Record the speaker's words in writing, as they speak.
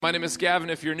My name is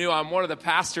Gavin. If you're new, I'm one of the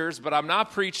pastors, but I'm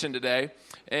not preaching today.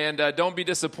 And don't be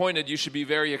disappointed. You should be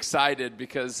very excited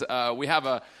because we have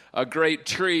a great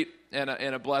treat and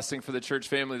a blessing for the church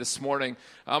family this morning.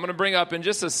 I'm going to bring up in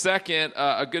just a second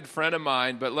a good friend of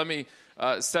mine, but let me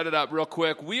set it up real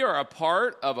quick. We are a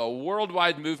part of a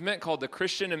worldwide movement called the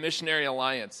Christian and Missionary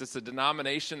Alliance. It's a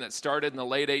denomination that started in the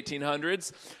late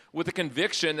 1800s with the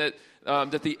conviction that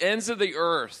the ends of the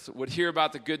earth would hear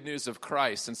about the good news of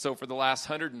Christ. And so for the last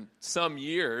 100 and some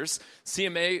years,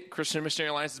 CMA, Christian and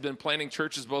Missionary Alliance, has been planting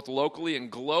churches both locally and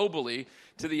globally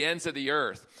to the ends of the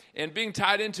earth. And being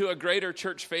tied into a greater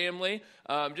church family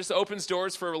just opens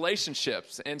doors for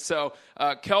relationships. And so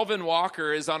Kelvin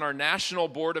Walker is on our national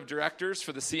board of directors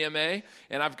for the CMA,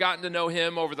 and I've gotten to know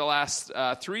him over the last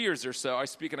 3 years or so. I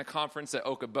speak in a conference at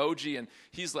Okoboji, and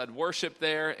he's led worship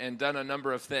there and done a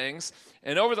number of things.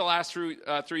 And over the last 3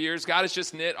 years, God has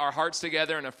just knit our hearts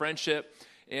together in a friendship.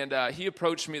 And he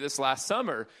approached me this last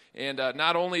summer, and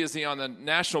not only is he on the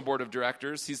national board of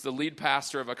directors, he's the lead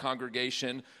pastor of a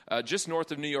congregation just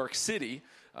north of New York City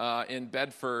in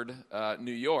Bedford,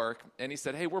 New York. And he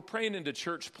said, hey, we're praying into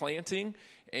church planting,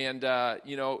 and,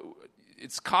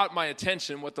 it's caught my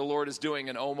attention what the Lord is doing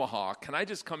in Omaha. Can I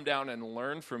just come down and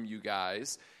learn from you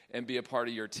guys and be a part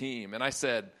of your team? And I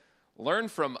said, learn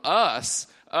from us?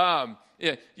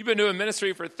 Yeah, you've been doing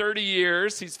ministry for 30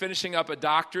 years. He's finishing up a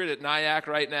doctorate at NIAC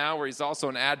right now, where he's also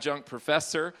an adjunct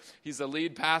professor. He's the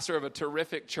lead pastor of a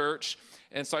terrific church.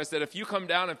 And so I said, if you come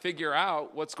down and figure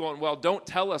out what's going well, don't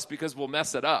tell us because we'll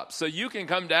mess it up. So you can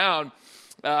come down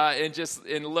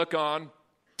and look on.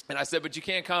 And I said, but you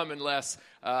can't come unless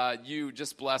you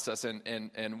just bless us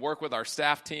and work with our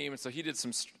staff team. And so he did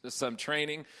some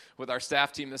training with our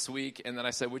staff team this week. And then I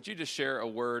said, would you just share a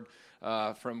word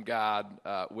from God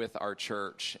with our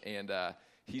church? And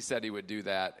he said he would do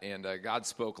that. And God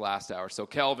spoke last hour. So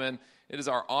Kelvin, it is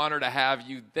our honor to have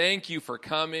you. Thank you for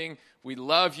coming. We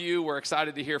love you. We're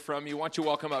excited to hear from you. Why don't you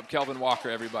welcome up Kelvin Walker,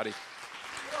 everybody.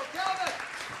 Hello, Kelvin.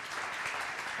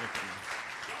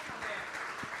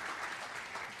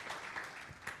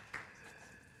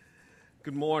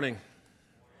 Good morning.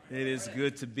 It is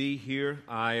good to be here.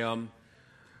 I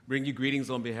bring you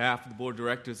greetings on behalf of the board of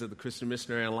directors of the Christian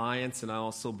Missionary Alliance, and I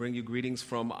also bring you greetings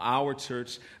from our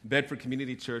church, Bedford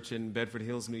Community Church in Bedford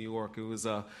Hills, New York.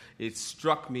 It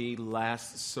struck me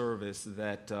last service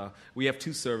that we have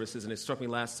two services, and it struck me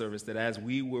last service that as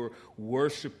we were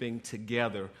worshiping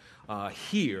together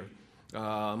here,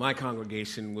 my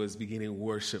congregation was beginning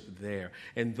worship there.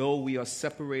 And though we are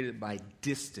separated by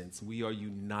distance, we are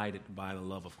united by the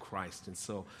love of Christ. And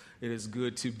so it is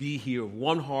good to be here,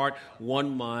 one heart,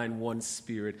 one mind, one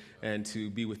spirit, and to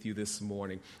be with you this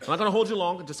morning. I'm not going to hold you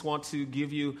long. I just want to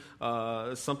give you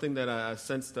something that I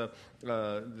sensed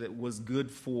that was good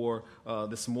for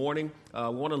this morning. We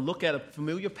want to look at a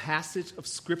familiar passage of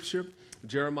Scripture,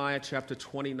 Jeremiah chapter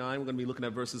 29. We're going to be looking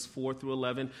at verses 4 through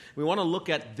 11. We want to look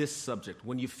at this subject,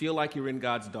 when you feel like you're in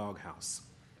God's doghouse.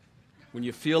 When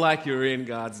you feel like you're in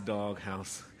God's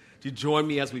doghouse. Do you join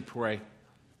me as we pray?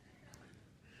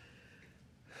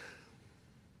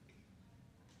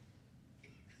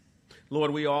 Lord,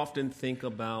 we often think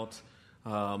about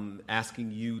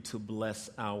asking you to bless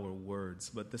our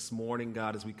words. But this morning,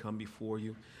 God, as we come before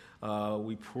you,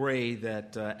 we pray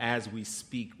that as we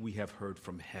speak, we have heard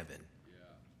from heaven.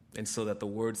 And so that the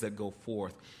words that go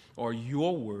forth are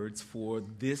your words for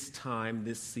this time,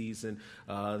 this season,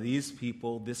 these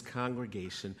people, this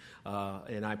congregation.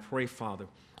 And I pray, Father,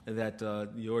 that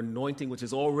your anointing, which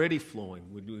is already flowing,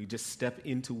 would we just step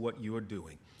into what you're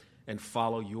doing and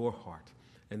follow your heart,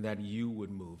 and that you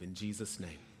would move. In Jesus'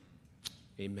 name,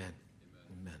 amen.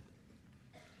 Amen.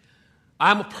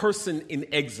 I'm a person in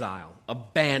exile,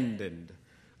 abandoned,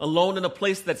 alone in a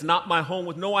place that's not my home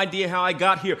with no idea how I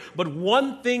got here. But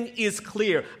one thing is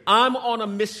clear. I'm on a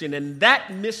mission, and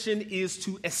that mission is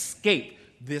to escape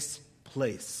this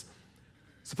place.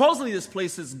 Supposedly this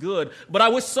place is good, but I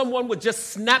wish someone would just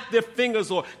snap their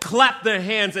fingers or clap their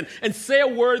hands and say a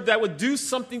word that would do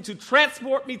something to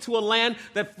transport me to a land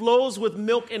that flows with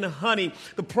milk and honey.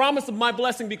 The promise of my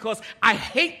blessing, because I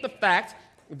hate the fact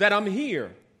that I'm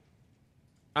here.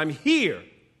 I'm here.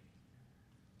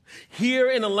 Here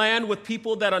in a land with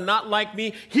people that are not like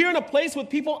me. Here in a place with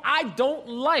people I don't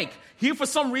like. Here for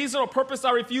some reason or purpose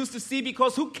I refuse to see,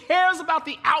 because who cares about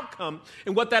the outcome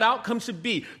and what that outcome should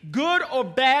be? Good or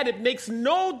bad, it makes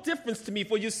no difference to me.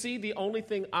 For you see, the only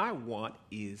thing I want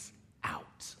is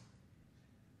out.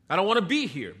 I don't want to be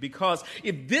here, because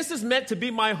if this is meant to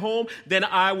be my home, then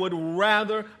I would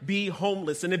rather be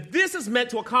homeless. And if this is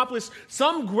meant to accomplish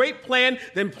some great plan,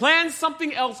 then plan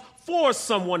something else for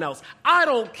someone else. I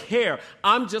don't care.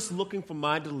 I'm just looking for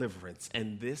my deliverance.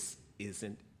 And this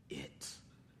isn't it.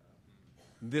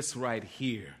 This right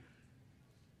here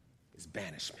is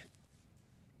banishment.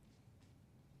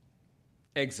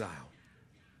 Exile.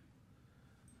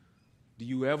 Do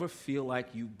you ever feel like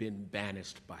you've been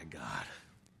banished by God?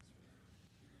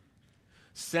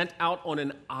 Sent out on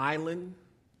an island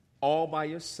all by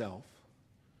yourself,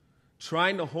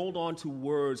 trying to hold on to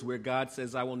words where God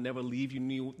says, I will never leave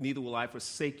you, neither will I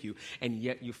forsake you, and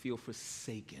yet you feel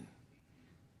forsaken,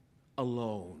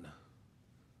 alone,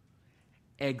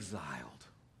 exiled,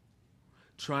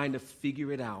 trying to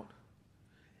figure it out.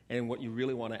 And what you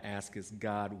really want to ask is,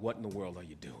 God, what in the world are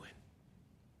you doing?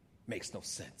 Makes no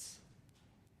sense.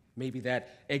 Maybe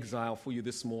that exile for you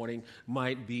this morning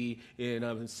might be in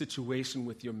a situation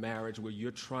with your marriage where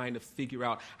you're trying to figure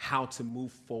out how to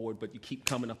move forward, but you keep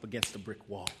coming up against a brick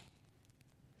wall.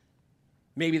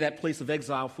 Maybe that place of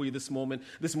exile for you this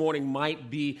morning might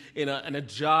be in a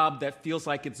job that feels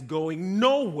like it's going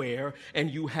nowhere and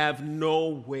you have no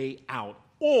way out.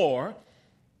 Or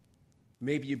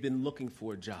maybe you've been looking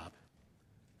for a job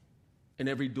and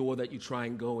every door that you try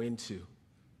and go into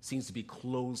seems to be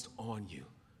closed on you.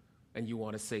 And you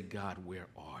want to say, God, where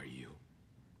are you?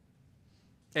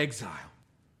 Exile.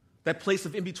 That place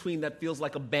of in-between that feels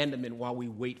like abandonment while we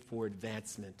wait for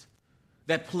advancement.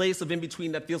 That place of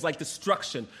in-between that feels like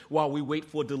destruction while we wait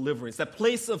for deliverance. That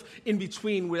place of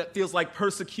in-between where it feels like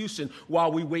persecution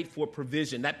while we wait for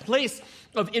provision. That place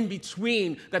of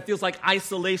in-between that feels like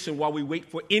isolation while we wait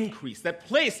for increase. That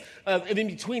place of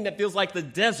in-between that feels like the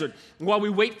desert while we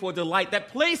wait for delight. That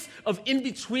place of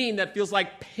in-between that feels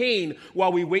like pain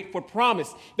while we wait for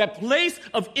promise. That place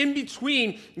of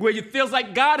in-between where it feels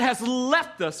like God has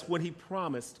left us when he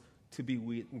promised to be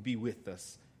with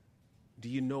us. Do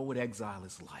you know what exile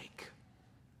is like?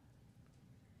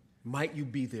 Might you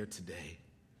be there today?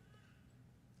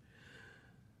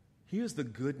 Here's the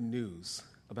good news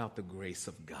about the grace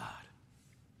of God.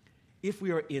 If we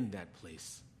are in that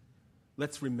place,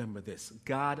 let's remember this.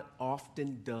 God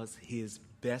often does his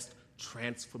best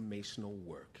transformational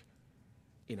work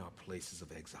in our places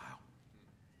of exile.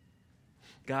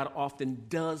 God often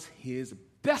does his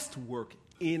best work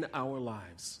in our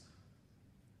lives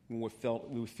when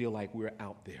we feel like we're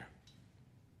out there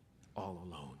all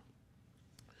alone.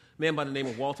 A man by the name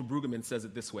of Walter Brueggemann says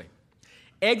it this way: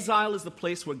 exile is the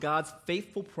place where God's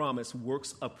faithful promise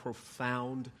works a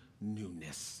profound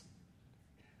newness.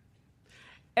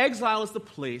 Exile is the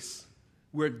place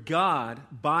where God,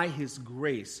 by his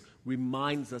grace,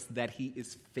 reminds us that he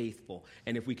is faithful.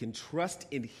 And if we can trust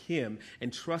in him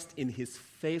and trust in his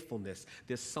faithfulness,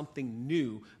 there's something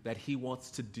new that he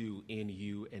wants to do in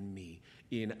you and me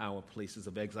in our places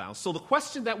of exile. So the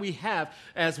question that we have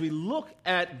as we look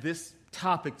at this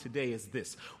topic today is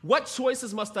this: what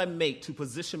choices must I make to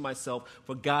position myself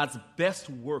for God's best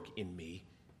work in me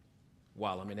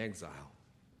while I'm in exile?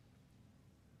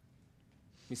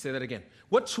 Let me say that again.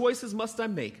 What choices must I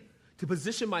make to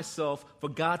position myself for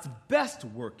God's best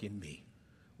work in me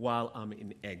while I'm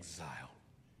in exile?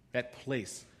 That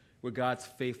place where God's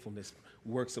faithfulness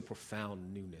works a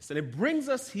profound newness. And it brings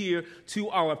us here to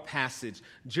our passage,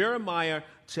 Jeremiah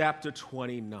chapter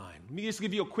 29. Let me just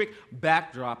give you a quick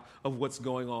backdrop of what's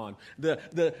going on.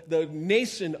 The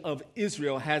nation of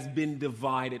Israel has been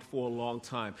divided for a long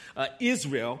time.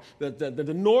 Israel,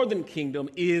 the northern kingdom,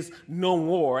 is no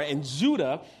more, and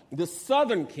Judah, the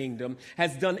southern kingdom,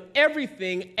 has done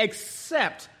everything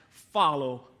except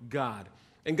follow God.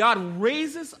 And God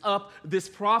raises up this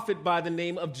prophet by the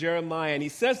name of Jeremiah. And he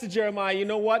says to Jeremiah, you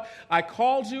know what? I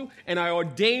called you and I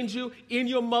ordained you in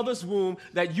your mother's womb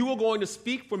that you are going to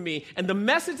speak for me. And the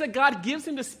message that God gives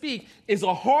him to speak is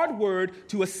a hard word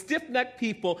to a stiff-necked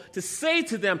people to say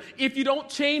to them, if you don't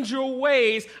change your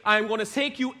ways, I'm going to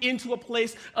take you into a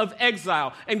place of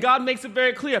exile. And God makes it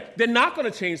very clear, they're not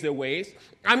going to change their ways.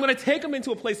 I'm going to take them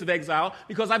into a place of exile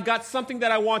because I've got something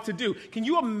that I want to do. Can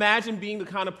you imagine being the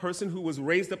kind of person who was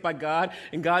raised up by God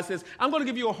and God says, I'm going to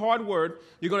give you a hard word.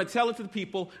 You're going to tell it to the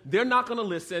people. They're not going to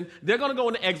listen. They're going to go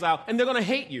into exile and they're going to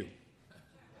hate you.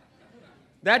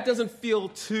 That doesn't feel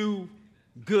too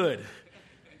good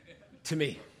to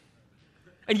me.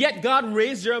 And yet God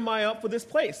raised Jeremiah up for this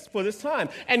place, for this time.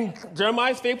 And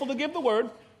Jeremiah is faithful to give the word.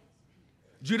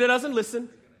 Judah doesn't listen.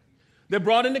 They're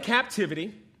brought into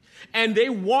captivity. And they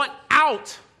want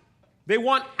out. They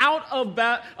want out of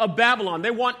Babylon.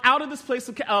 They want out of this place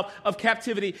of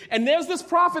captivity. And there's this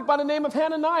prophet by the name of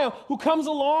Hananiah who comes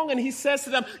along and he says to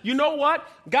them, you know what?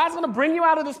 God's going to bring you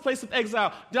out of this place of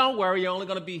exile. Don't worry, you're only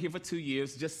going to be here for 2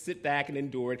 years. Just sit back and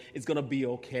endure it. It's going to be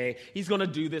okay. He's going to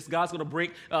do this. God's going to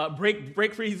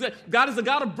break free. God is a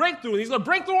God of breakthrough. He's going to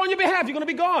break through on your behalf. You're going to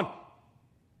be gone.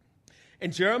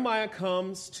 And Jeremiah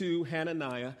comes to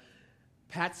Hananiah,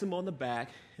 pats him on the back,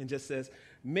 and just says,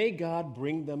 may God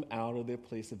bring them out of their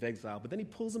place of exile. But then he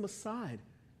pulls them aside.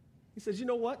 He says, you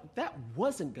know what? That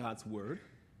wasn't God's word.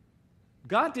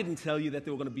 God didn't tell you that they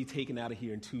were going to be taken out of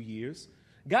here in 2 years.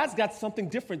 God's got something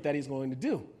different that he's going to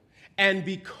do. And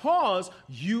because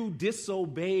you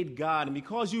disobeyed God and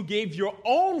because you gave your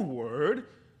own word,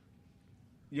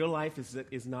 your life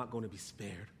is not going to be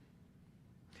spared.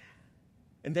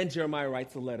 And then Jeremiah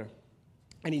writes a letter,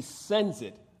 and he sends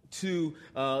it to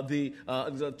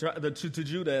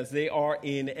Judah as they are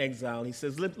in exile. He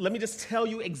says, let me just tell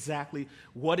you exactly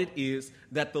what it is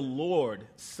that the Lord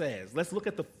says. Let's look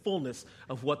at the fullness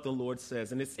of what the Lord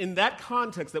says. And it's in that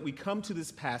context that we come to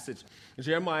this passage,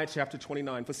 Jeremiah chapter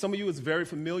 29. For some of you, it's very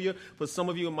familiar. For some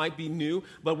of you, it might be new.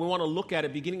 But we want to look at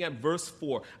it beginning at verse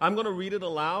 4. I'm going to read it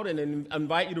aloud and then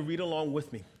invite you to read along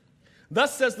with me.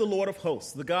 Thus says the Lord of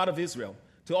hosts, the God of Israel,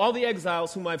 to all the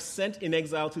exiles whom I've sent in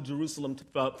exile to Jerusalem,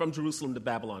 from Jerusalem to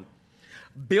Babylon.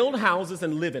 Build houses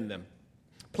and live in them.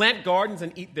 Plant gardens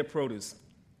and eat their produce.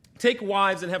 Take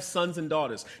wives and have sons and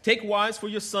daughters. Take wives for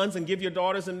your sons and give your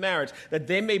daughters in marriage, that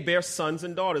they may bear sons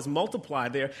and daughters. Multiply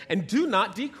there and do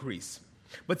not decrease.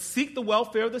 But seek the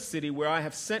welfare of the city where I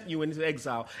have sent you into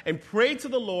exile, and pray to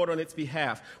the Lord on its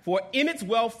behalf. For in its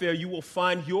welfare you will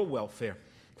find your welfare.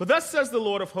 For thus says the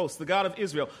Lord of hosts, the God of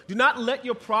Israel, do not let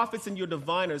your prophets and your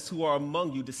diviners who are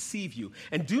among you deceive you,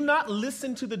 and do not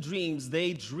listen to the dreams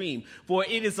they dream, for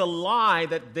it is a lie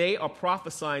that they are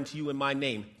prophesying to you in my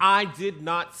name. I did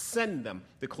not send them,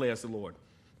 declares the Lord.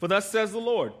 For thus says the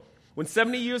Lord, when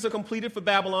 70 years are completed for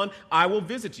Babylon, I will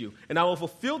visit you, and I will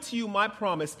fulfill to you my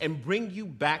promise and bring you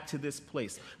back to this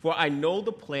place. For I know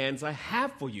the plans I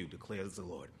have for you, declares the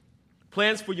Lord.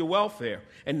 Plans for your welfare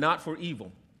and not for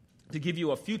evil, to give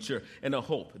you a future and a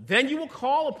hope. Then you will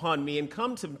call upon me and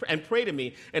come to and pray to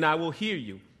me, and I will hear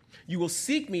you. You will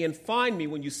seek me and find me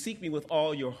when you seek me with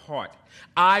all your heart.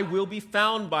 I will be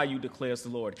found by you, declares the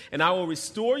Lord, and I will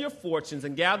restore your fortunes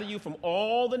and gather you from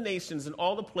all the nations and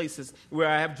all the places where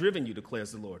I have driven you,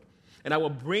 declares the Lord. And I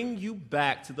will bring you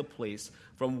back to the place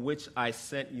from which I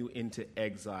sent you into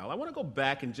exile. I want to go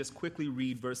back and just quickly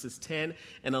read verses 10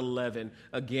 and 11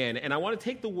 again. And I want to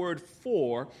take the word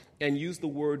for and use the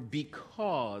word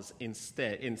because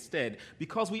instead.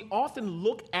 Because we often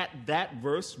look at that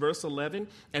verse 11,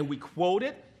 and we quote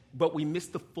it, but we miss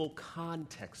the full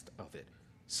context of it.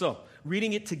 So,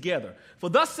 reading it together. For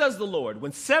thus says the Lord,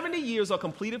 when 70 years are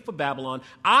completed for Babylon,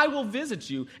 I will visit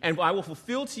you, and I will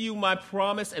fulfill to you my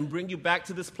promise and bring you back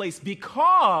to this place,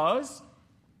 because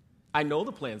I know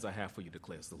the plans I have for you,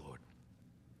 declares the Lord.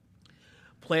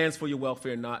 Plans for your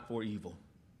welfare, not for evil,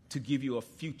 to give you a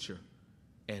future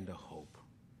and a hope.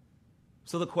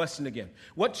 So the question again,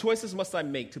 what choices must I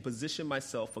make to position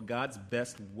myself for God's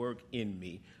best work in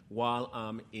me while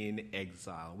I'm in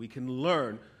exile? We can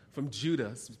learn from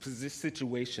Judah's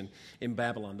situation in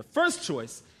Babylon. The first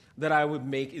choice that I would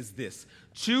make is this: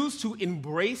 choose to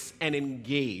embrace and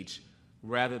engage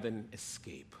rather than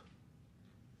escape.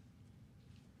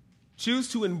 Choose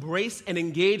to embrace and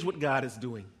engage what God is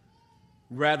doing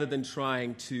rather than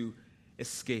trying to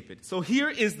escape it. So here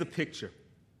is the picture.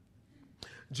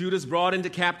 Judah's brought into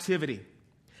captivity.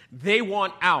 They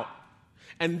want out.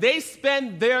 And they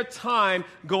spend their time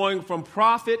going from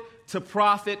prophet to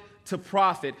prophet to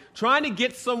prophet, trying to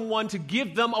get someone to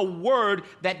give them a word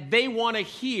that they want to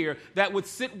hear that would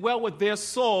sit well with their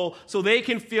soul so they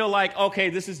can feel like, okay,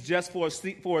 this is just for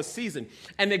a season.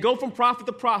 And they go from prophet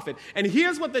to prophet. And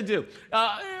here's what they do.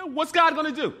 What's God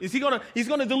going to do? He's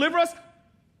going to deliver us?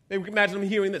 Imagine them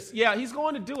hearing this. Yeah, he's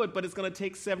going to do it, but it's going to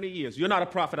take 70 years. You're not a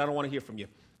prophet. I don't want to hear from you.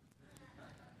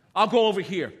 I'll go over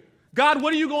here. God,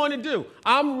 what are you going to do?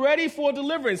 I'm ready for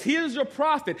deliverance. Here's your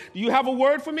prophet. Do you have a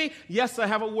word for me? Yes, I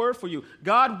have a word for you.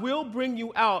 God will bring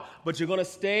you out, but you're going to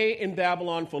stay in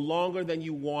Babylon for longer than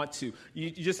you want to. You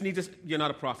just need to, you're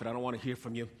not a prophet. I don't want to hear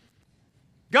from you.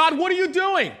 God, what are you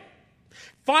doing?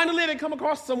 Finally, they come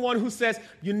across someone who says,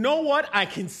 you know what? I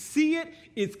can see it.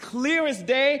 It's clear as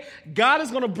day. God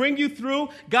is going to bring you through.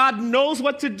 God knows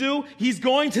what to do. He's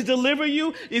going to deliver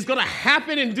you. It's going to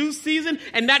happen in due season,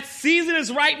 and that season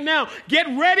is right now. Get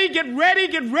ready, get ready,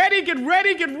 get ready, get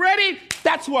ready, get ready.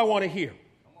 That's who I want to hear.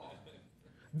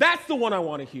 That's the one I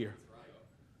want to hear.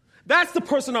 That's the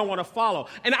person I want to follow.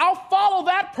 And I'll follow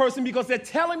that person because they're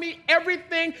telling me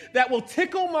everything that will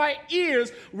tickle my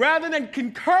ears rather than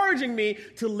encouraging me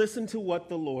to listen to what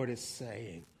the Lord is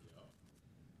saying.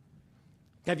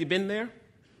 Have you been there?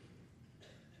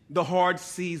 The hard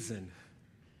season.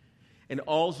 And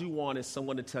all you want is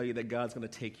someone to tell you that God's going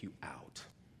to take you out,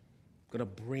 going to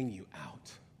bring you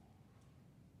out.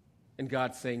 And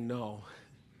God's saying, no,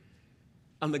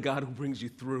 I'm the God who brings you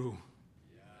through.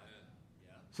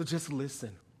 So just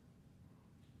listen.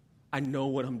 I know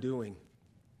what I'm doing.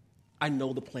 I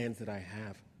know the plans that I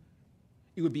have.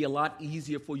 It would be a lot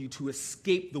easier for you to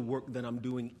escape the work that I'm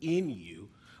doing in you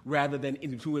rather than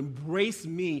to embrace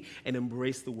me and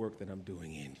embrace the work that I'm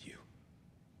doing in you.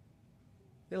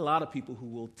 There are a lot of people who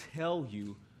will tell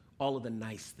you all of the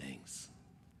nice things.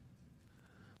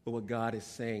 But what God is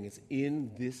saying is,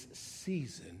 in this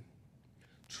season,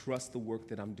 trust the work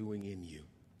that I'm doing in you.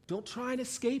 Don't try and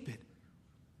escape it.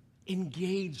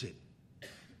 Engage it.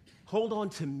 Hold on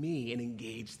to me and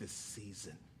engage this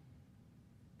season.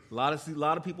 A lot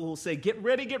of people will say, get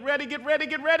ready, get ready, get ready,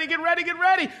 get ready, get ready, get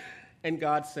ready. And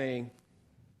God's saying,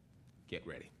 get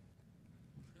ready.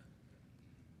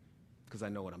 Because I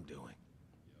know what I'm doing.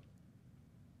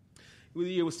 The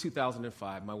year was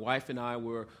 2005. My wife and I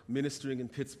were ministering in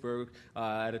Pittsburgh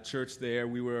at a church there.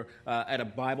 We were at a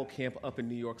Bible camp up in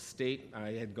New York State.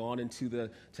 I had gone into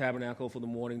the tabernacle for the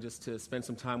morning just to spend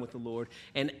some time with the Lord.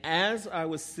 And as I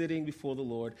was sitting before the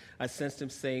Lord, I sensed him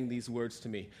saying these words to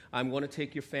me. I'm going to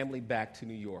take your family back to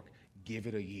New York. Give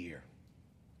it a year.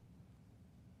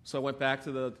 So I went back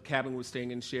to the cabin we were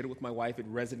staying in, shared it with my wife. It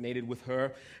resonated with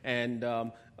her. And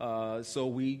so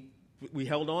we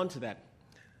held on to that.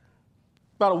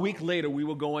 About a week later, we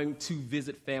were going to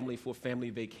visit family for family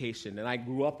vacation. And I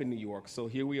grew up in New York, so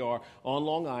here we are on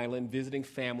Long Island visiting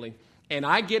family. And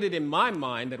I get it in my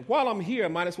mind that while I'm here, I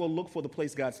might as well look for the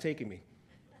place God's taking me.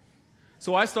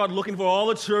 So I started looking for all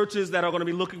the churches that are going to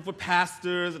be looking for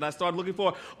pastors, and I started looking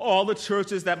for all the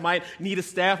churches that might need a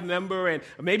staff member, and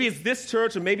maybe it's this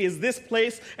church, or maybe it's this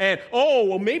place, and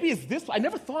maybe it's this. I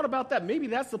never thought about that. Maybe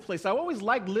that's the place. I always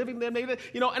liked living there, maybe,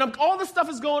 and all this stuff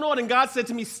is going on, and God said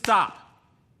to me, stop.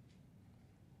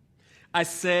 I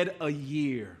said a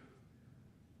year.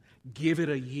 Give it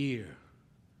a year.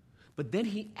 But then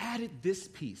he added this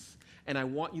piece, and I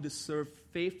want you to serve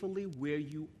faithfully where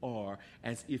you are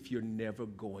as if you're never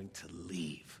going to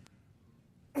leave.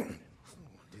 Do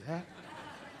that?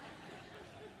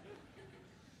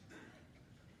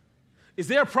 Is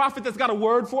there a prophet that's got a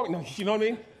word for it? No, you know what I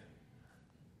mean?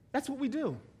 That's what we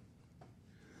do.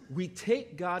 We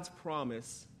take God's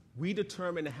promise, we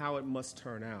determine how it must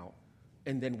turn out,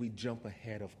 and then we jump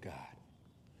ahead of God,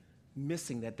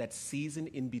 missing that season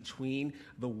in between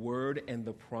the word and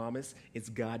the promise is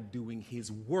God doing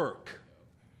his work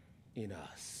in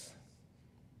us.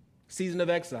 Season of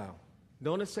exile.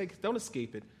 Don't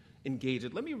escape it. Engage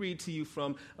it. Let me read to you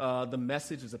from the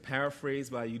Message. It's a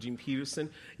paraphrase by Eugene Peterson.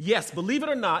 Yes, believe it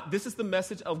or not, this is the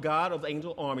message of God of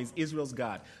angel armies, Israel's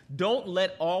God. Don't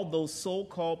let all those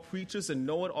so-called preachers and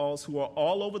know-it-alls who are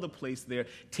all over the place there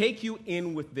take you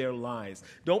in with their lies.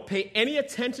 Don't pay any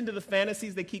attention to the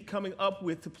fantasies they keep coming up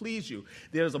with to please you.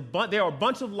 There are a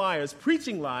bunch of liars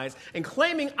preaching lies and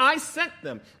claiming I sent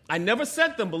them. I never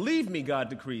sent them, believe me, God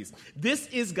decrees. This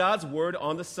is God's word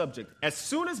on the subject. As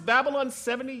soon as Babylon's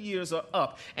 70 years are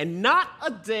up, and not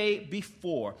a day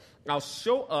before, I'll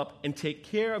show up and take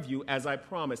care of you as I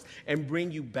promised and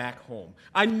bring you back home.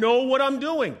 I know what I'm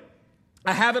doing.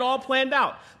 I have it all planned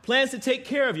out. Plans to take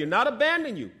care of you, not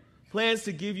abandon you. Plans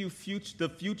to give you the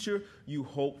future you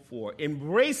hope for.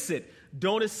 Embrace it.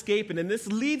 Don't escape it. And this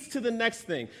leads to the next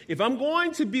thing. If I'm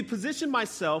going to position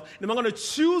myself, and if I'm going to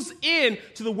choose in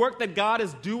to the work that God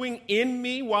is doing in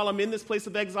me while I'm in this place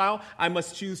of exile, I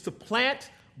must choose to plant,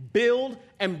 build,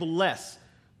 and bless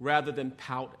rather than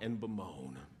pout and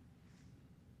bemoan.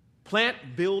 Plant,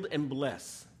 build, and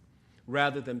bless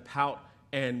rather than pout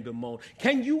and bemoan.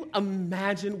 Can you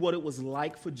imagine what it was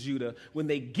like for Judah when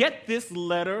they get this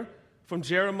letter from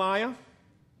Jeremiah?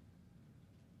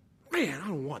 Man, I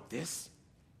don't want this.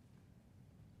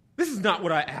 This is not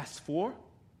what I asked for.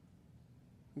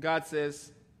 God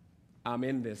says, I'm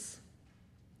in this.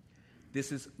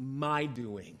 This is my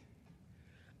doing.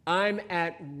 I'm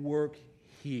at work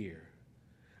here.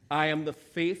 I am the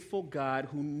faithful God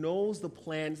who knows the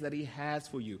plans that he has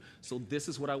for you. So this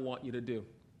is what I want you to do.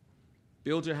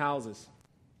 Build your houses.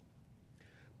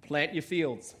 Plant your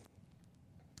fields.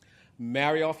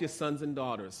 Marry off your sons and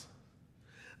daughters.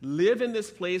 Live in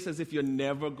this place as if you're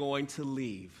never going to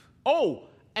leave. Oh,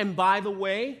 and by the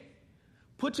way,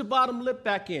 put your bottom lip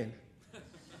back in.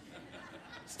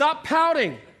 Stop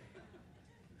pouting.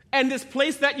 And this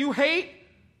place that you hate,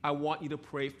 I want you to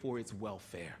pray for its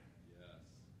welfare.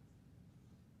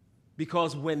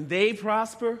 Because when they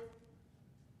prosper,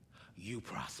 you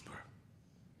prosper.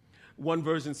 One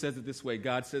version says it this way.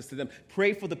 God says to them,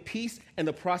 pray for the peace and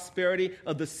the prosperity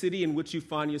of the city in which you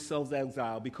find yourselves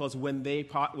exiled, because when they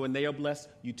are blessed,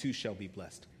 you too shall be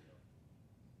blessed.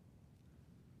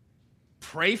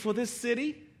 Pray for this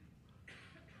city?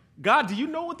 God, do you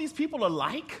know what these people are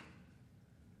like?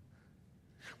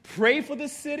 Pray for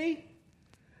this city?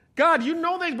 God, you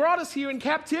know they brought us here in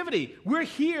captivity. We're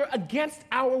here against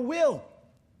our will.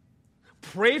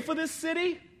 Pray for this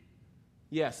city?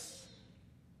 Yes.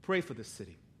 Pray for this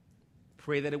city.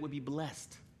 Pray that it would be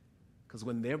blessed. Because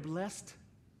when they're blessed,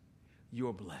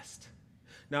 you're blessed.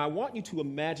 Now, I want you to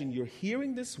imagine you're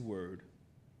hearing this word,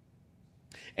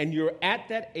 and you're at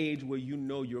that age where you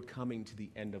know you're coming to the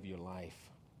end of your life.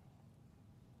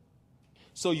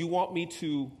 So you want me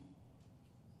to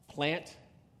plant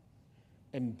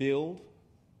and build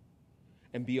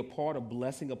and be a part of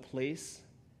blessing a place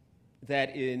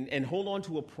and hold on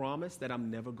to a promise that I'm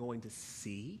never going to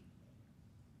see?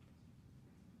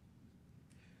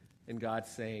 And God's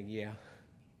saying, yeah,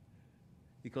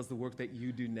 because the work that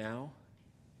you do now,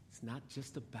 it's not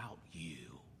just about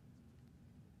you.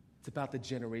 It's about the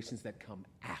generations that come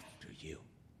after you.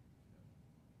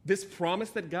 This promise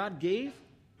that God gave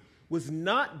was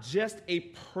not just a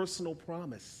personal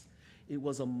promise. It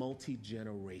was a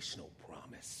multi-generational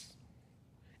promise.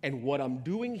 And what I'm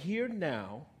doing here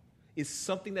now is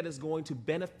something that is going to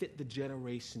benefit the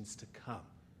generations to come.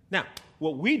 Now,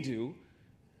 what we do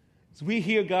is we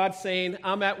hear God saying,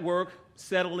 I'm at work,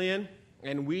 settle in,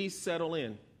 and we settle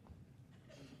in.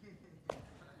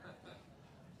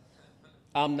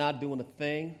 I'm not doing a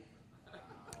thing.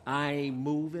 I ain't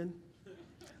moving.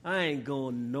 I ain't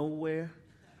going nowhere.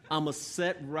 I'm going to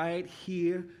sit right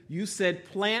here. You said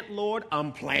plant, Lord.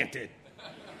 I'm planted.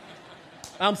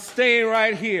 I'm staying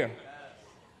right here.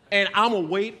 And I'm going to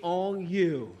wait on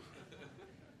you.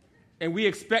 And we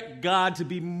expect God to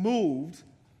be moved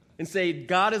and say,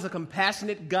 God is a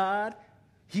compassionate God.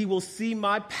 He will see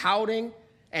my pouting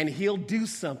and he'll do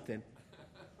something.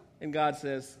 And God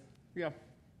says, yeah.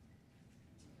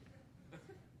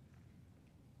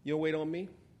 You'll wait on me?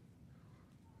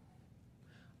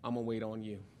 I'm going to wait on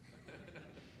you.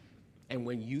 And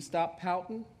when you stop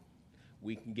pouting,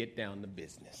 we can get down to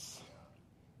business.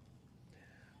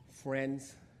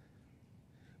 Friends,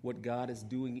 what God is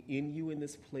doing in you in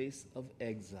this place of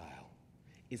exile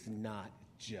is not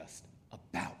just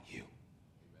about you.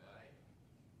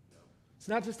 It's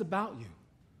not just about you.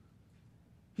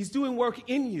 He's doing work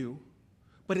in you,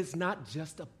 but it's not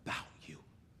just about you.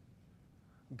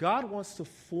 God wants to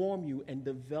form you and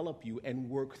develop you and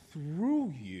work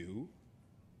through you,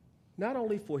 not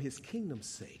only for his kingdom's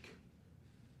sake,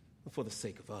 but for the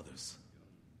sake of others.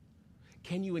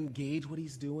 Can you engage what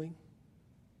he's doing?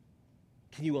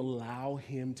 Can you allow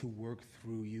him to work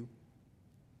through you?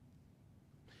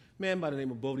 A man by the name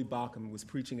of Bodie Bacham was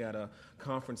preaching at a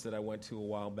conference that I went to a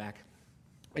while back.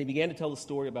 And he began to tell the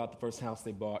story about the first house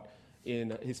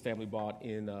his family bought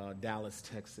in Dallas,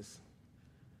 Texas.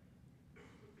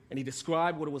 And he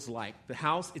described what it was like. The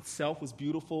house itself was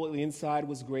beautiful. The inside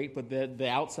was great, but the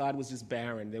outside was just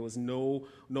barren. There was no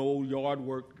yard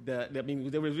work. There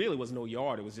really was no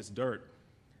yard. It was just dirt.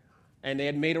 And they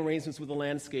had made arrangements with a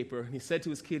landscaper. And he said to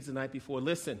his kids the night before,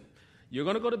 listen, you're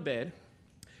going to go to bed,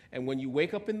 and when you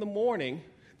wake up in the morning,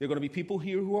 there are going to be people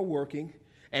here who are working,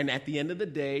 and at the end of the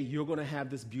day, you're going to have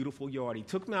this beautiful yard. He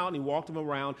took them out, and he walked them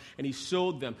around, and he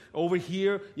showed them. Over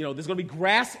here, there's going to be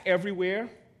grass everywhere.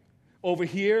 Over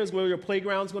here is where your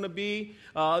playground's going to be.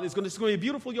 It's going to be a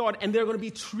beautiful yard, and there are going to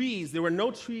be trees. There were no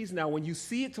trees now. When you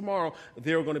see it tomorrow,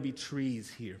 there are going to be trees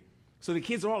here. So the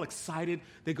kids are all excited.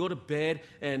 They go to bed,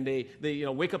 and they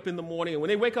wake up in the morning. And when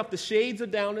they wake up, the shades are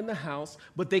down in the house,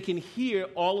 but they can hear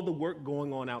all of the work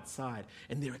going on outside.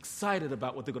 And they're excited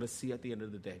about what they're going to see at the end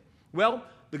of the day. Well,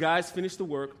 the guys finish the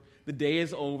work. The day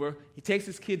is over. He takes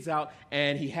his kids out,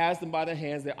 and he has them by their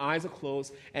hands. Their eyes are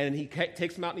closed, and he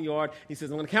takes them out in the yard. He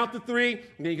says, I'm going to count to 3, and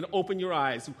then you're going to open your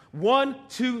eyes. 1,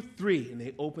 2, 3. And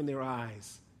they open their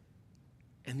eyes.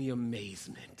 And the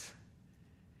amazement.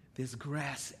 There's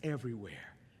grass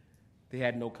everywhere. They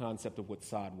had no concept of what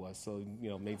sod was, so,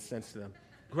 it made sense to them.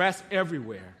 Grass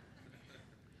everywhere.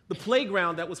 The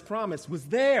playground that was promised was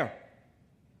there.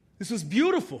 This was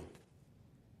beautiful.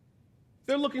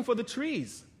 They're looking for the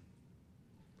trees.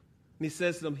 And he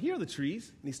says to them, here are the trees.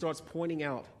 And he starts pointing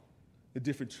out the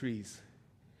different trees.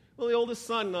 Well, the oldest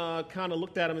son kind of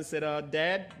looked at him and said,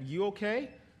 Dad, you okay?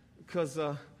 Because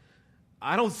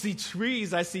I don't see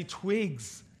trees, I see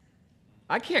twigs.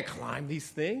 I can't climb these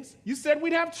things. You said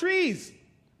we'd have trees.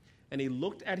 And he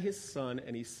looked at his son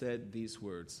and he said these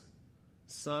words,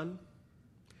 son,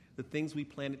 the things we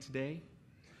planted today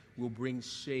will bring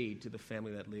shade to the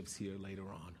family that lives here later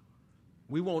on.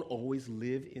 We won't always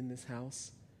live in this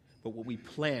house, but what we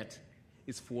plant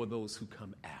is for those who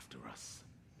come after us.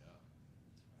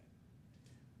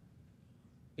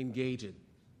 Engage it.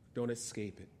 Don't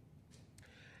escape it.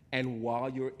 And while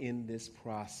you're in this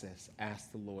process, ask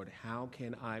the Lord, how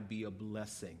can I be a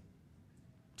blessing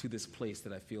to this place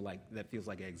that feels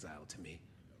like exile to me?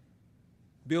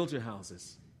 Build your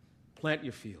houses. Plant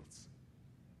your fields.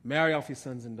 Marry off your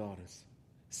sons and daughters.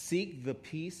 Seek the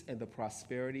peace and the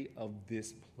prosperity of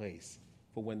this place.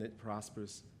 For when it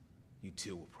prospers, you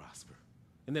too will prosper.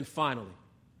 And then finally,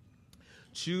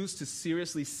 choose to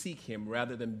seriously seek him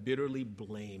rather than bitterly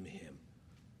blame him.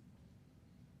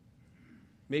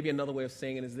 Maybe another way of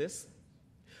saying it is this.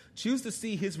 Choose to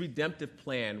see his redemptive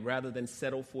plan rather than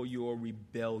settle for your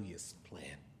rebellious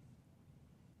plan.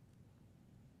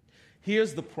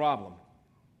 Here's the problem.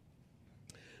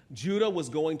 Judah was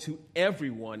going to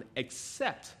everyone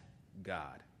except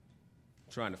God,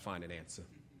 trying to find an answer.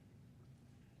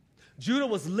 Judah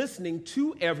was listening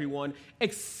to everyone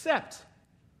except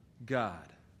God,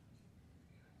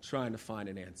 trying to find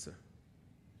an answer.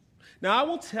 Now, I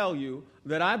will tell you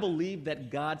that I believe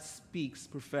that God speaks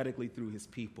prophetically through his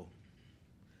people.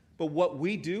 But what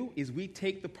we do is we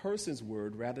take the person's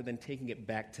word rather than taking it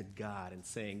back to God and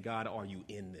saying, God, are you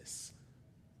in this?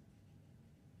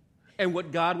 And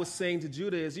what God was saying to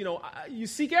Judah is, you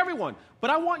seek everyone, but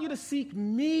I want you to seek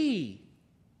me.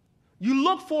 You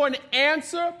look for an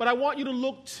answer, but I want you to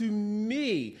look to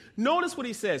me. Notice what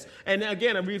he says. And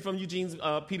again, I read from Eugene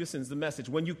Peterson's The Message.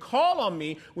 When you call on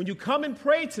me, when you come and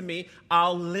pray to me,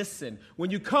 I'll listen. When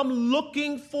you come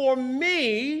looking for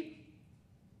me,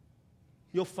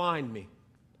 you'll find me.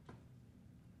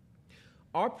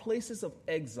 Our places of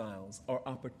exile are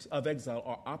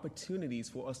opportunities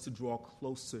for us to draw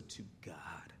closer to God.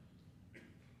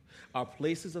 Our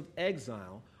places of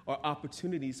exile are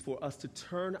opportunities for us to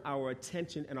turn our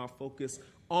attention and our focus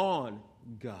on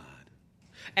God.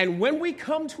 And when we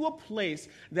come to a place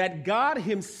that God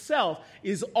himself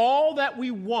is all that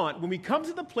we want, when we come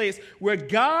to the place where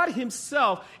God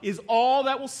himself is all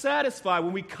that will satisfy,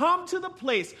 when we come to the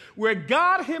place where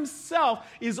God himself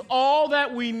is all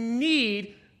that we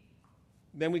need,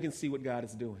 then we can see what God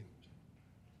is doing.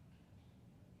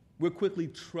 We'll quickly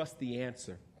trust the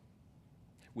answer.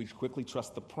 We quickly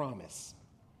trust the promise.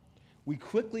 We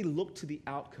quickly look to the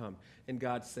outcome, and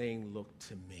God's saying, look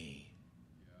to me.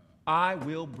 I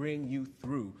will bring you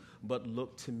through, but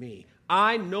look to me.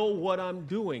 I know what I'm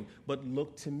doing, but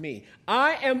look to me.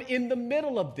 I am in the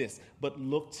middle of this, but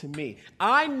look to me.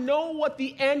 I know what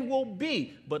the end will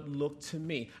be, but look to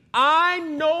me. I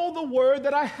know the word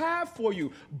that I have for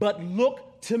you, but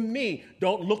look to me.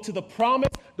 Don't look to the promise.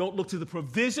 Don't look to the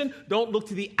provision. Don't look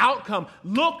to the outcome.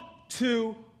 Look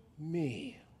to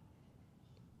me.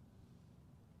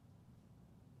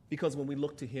 Because when we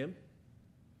look to him,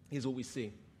 here's what we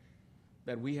see.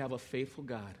 That we have a faithful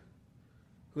God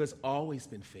who has always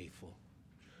been faithful,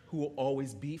 who will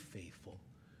always be faithful,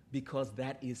 because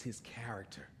that is his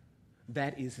character.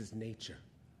 That is his nature.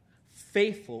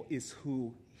 Faithful is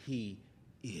who he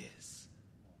is.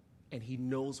 And he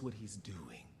knows what he's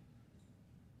doing.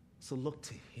 So look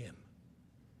to him.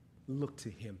 Look to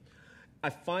him.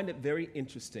 I find it very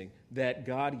interesting that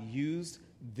God used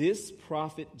this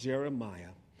prophet Jeremiah,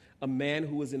 a man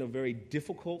who was in a very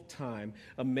difficult time,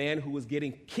 a man who was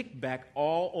getting kicked back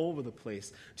all over the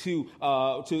place,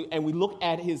 and we look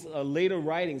at his later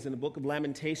writings in the book of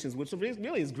Lamentations, which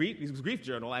really is his grief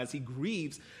journal, as he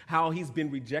grieves how he's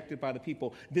been rejected by the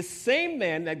people. This same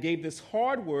man that gave this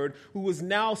hard word, who was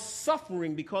now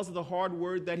suffering because of the hard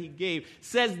word that he gave,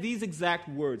 says these exact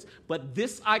words, "But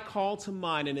this I call to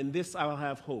mind, and in this I will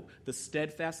have hope. The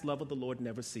steadfast love of the Lord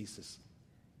never ceases.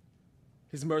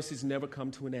 His mercies never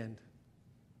come to an end.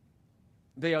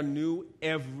 They are new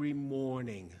every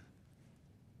morning.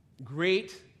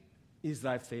 Great is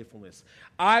thy faithfulness.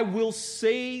 I will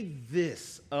say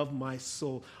this of my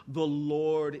soul, the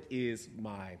Lord is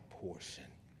my portion.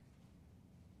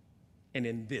 And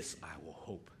in this I will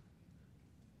hope."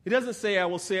 He doesn't say, I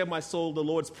will say of my soul, the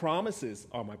Lord's promises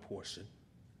are my portion.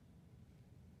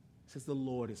 He says, the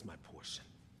Lord is my portion.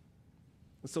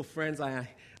 And so, friends, I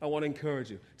want to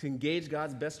encourage you to engage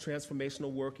God's best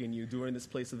transformational work in you during this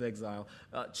place of exile.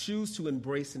 Choose to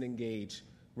embrace and engage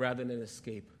rather than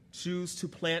escape. Choose to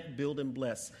plant, build, and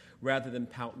bless rather than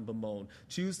pout and bemoan.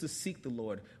 Choose to seek the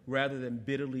Lord rather than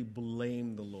bitterly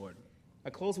blame the Lord. I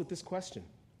close with this question.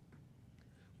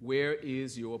 Where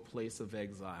is your place of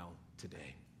exile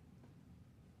today?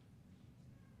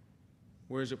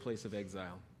 Where's your place of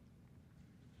exile?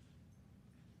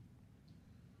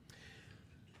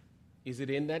 Is it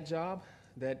in that job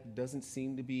that doesn't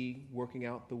seem to be working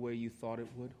out the way you thought it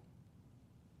would?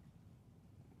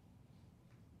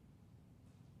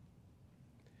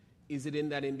 Is it in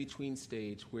that in-between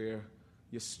stage where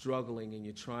you're struggling and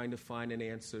you're trying to find an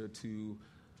answer to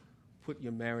put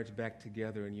your marriage back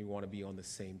together and you want to be on the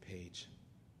same page?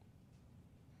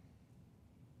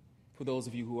 For those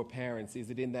of you who are parents, is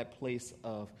it in that place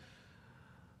of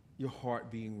your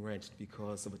heart being wrenched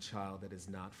because of a child that is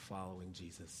not following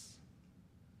Jesus?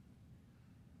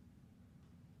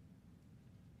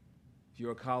 If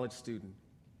you're a college student,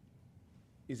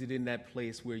 is it in that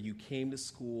place where you came to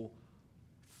school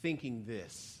thinking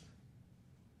this,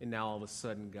 and now all of a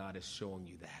sudden God is showing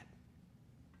you that?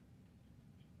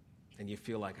 And you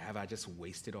feel like, have I just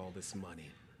wasted all this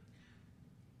money?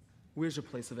 Where's your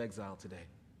place of exile today?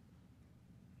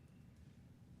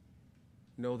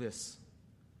 Know this,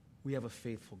 we have a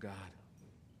faithful God.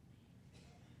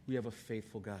 We have a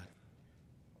faithful God.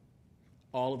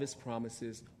 All of his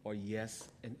promises are yes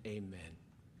and amen.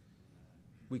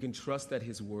 We can trust that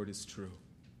his word is true.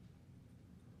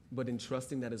 But in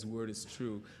trusting that his word is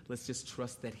true, let's just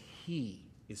trust that he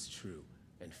is true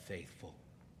and faithful.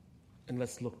 And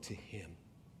let's look to him.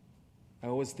 I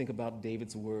always think about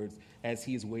David's words as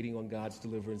he is waiting on God's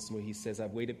deliverance, where he says,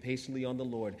 I've waited patiently on the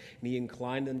Lord, and he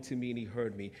inclined unto me, and he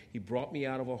heard me. He brought me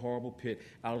out of a horrible pit,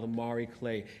 out of the miry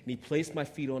clay, and he placed my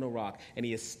feet on a rock, and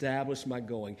he established my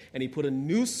going, and he put a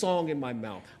new song in my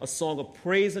mouth, a song of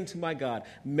praise unto my God.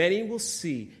 Many will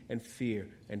see and fear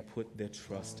and put their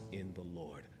trust in the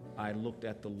Lord. I looked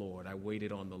at the Lord. I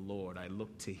waited on the Lord. I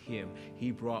looked to him.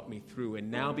 He brought me through. And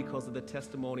now, because of the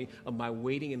testimony of my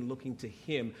waiting and looking to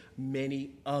him,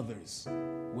 many others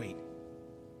wait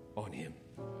on him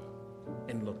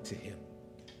and look to him.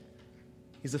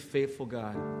 He's a faithful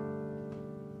God.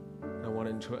 I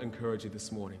want to encourage you this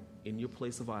morning, in your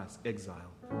place of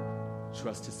exile,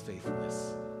 trust his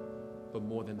faithfulness. But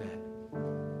more than that,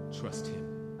 trust him.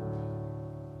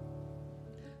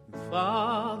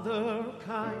 Father of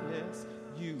kindness,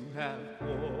 you have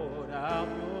poured out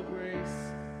your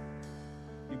grace.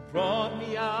 You brought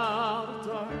me out of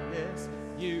darkness.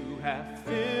 You have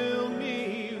filled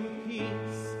me with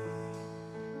peace.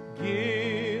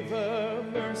 Giver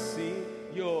of mercy,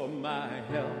 you're my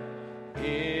help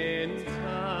in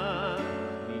time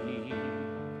of need.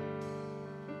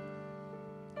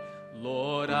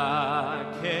 Lord, I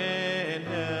can't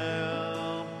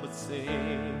help but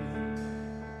sing.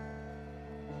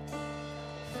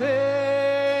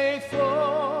 Faithful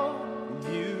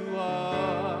you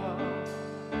are,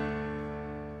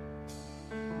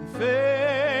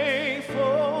 faithful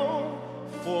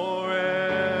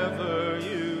forever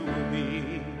you will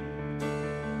be,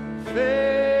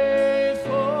 faithful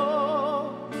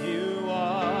you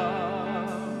are,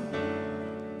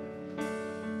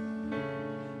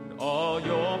 and all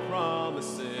your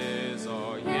promises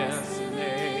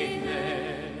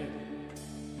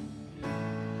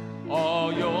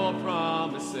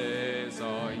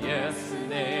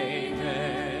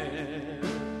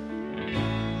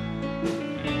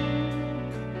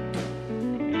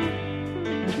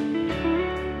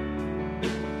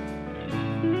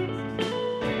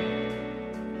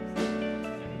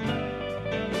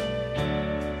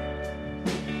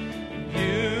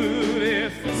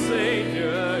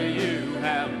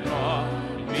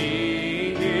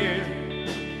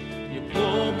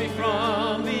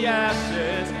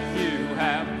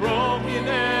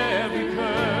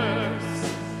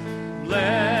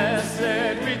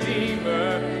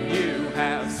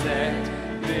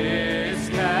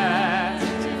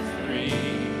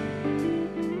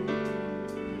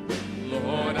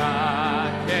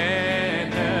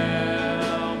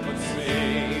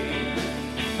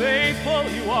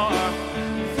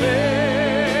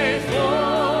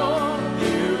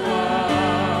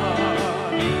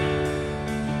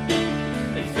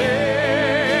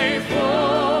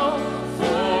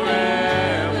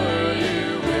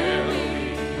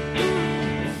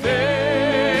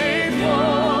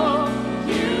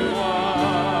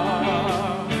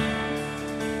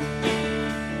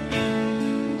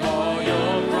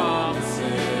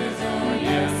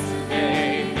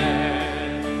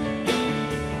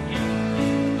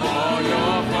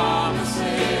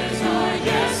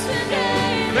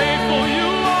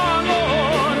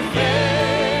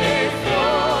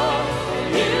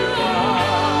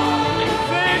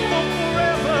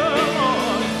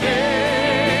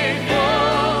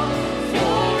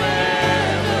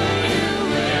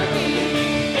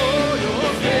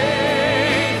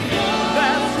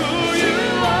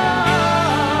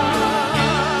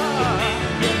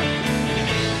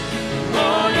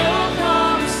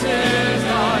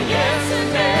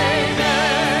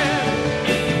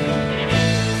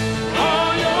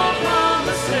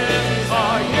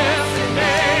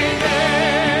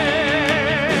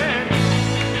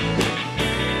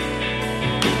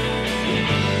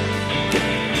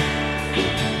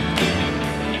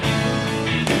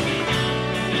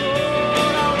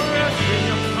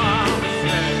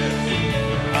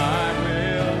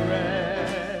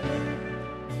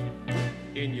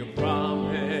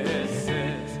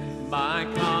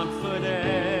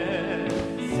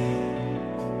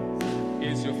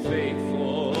is your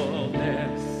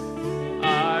faithfulness.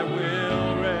 I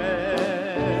will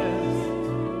rest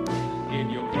in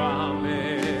your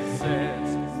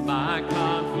promises. My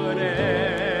confidence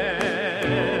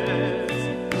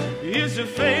is your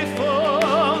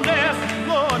faithfulness,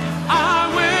 Lord. I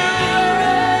will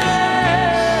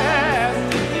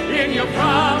rest in your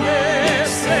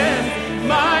promises.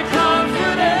 My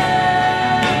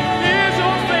confidence is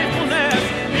your faithfulness.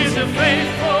 Is your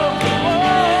faithful.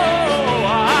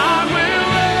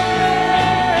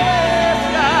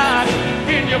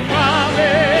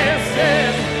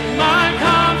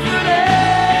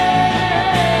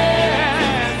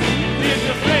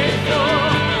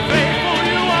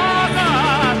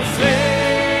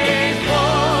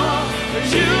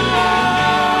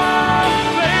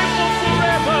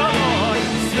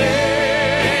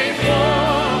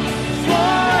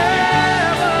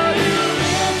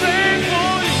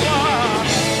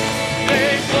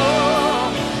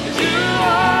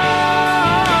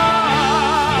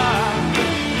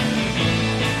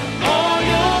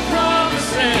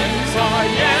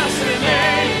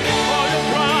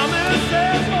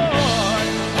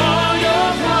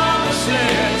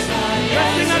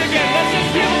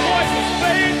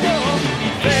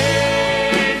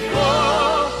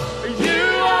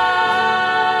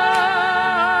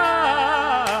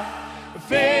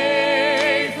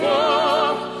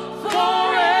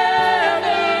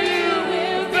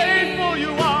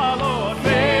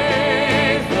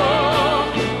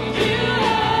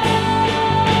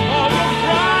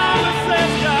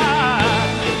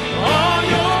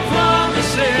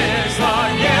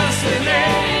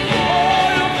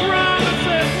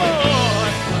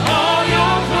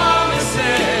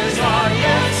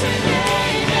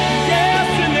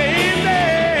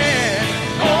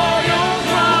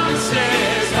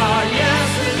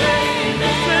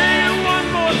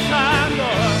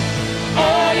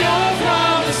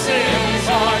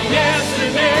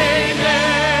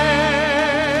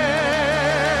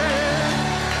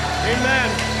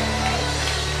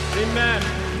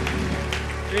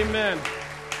 Amen.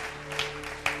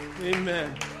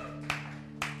 Amen.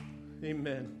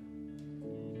 Amen.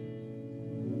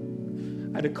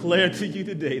 I declare to you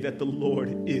today that the Lord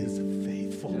is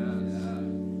faithful.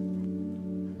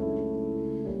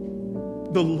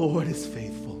 The Lord is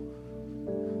faithful.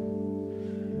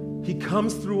 He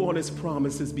comes through on his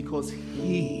promises because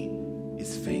he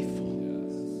is faithful.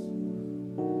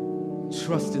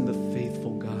 Trust in the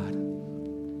faithful God.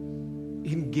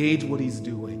 Engage what he's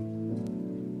doing.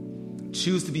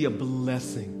 Choose to be a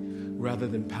blessing rather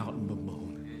than pout and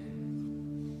bemoan.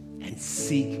 And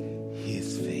seek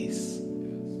his face.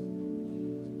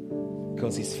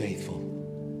 Because he's faithful.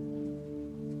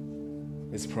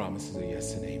 His promises are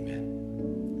yes and amen.